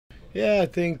Yeah, I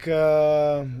think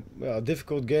well,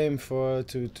 difficult game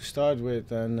to start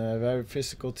with, and a very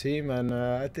physical team. And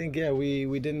I think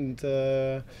we didn't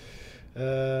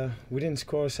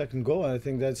score a second goal. I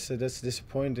think that's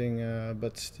disappointing,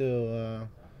 but still,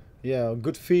 yeah, a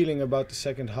good feeling about the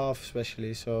second half,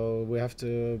 especially. So we have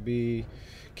to be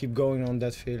keep going on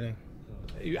that feeling.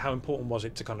 How important was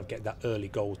it to kind of get that early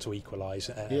goal to equalise?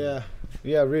 Yeah,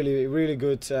 yeah, really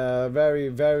good.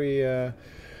 Very.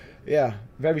 Yeah,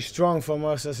 very strong from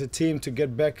us as a team to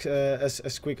get back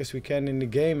as quick as we can in the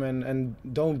game, and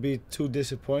don't be too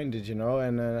disappointed, you know.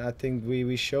 And I think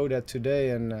we showed that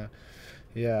today, and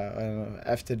yeah,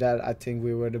 after that I think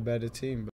we were the better team.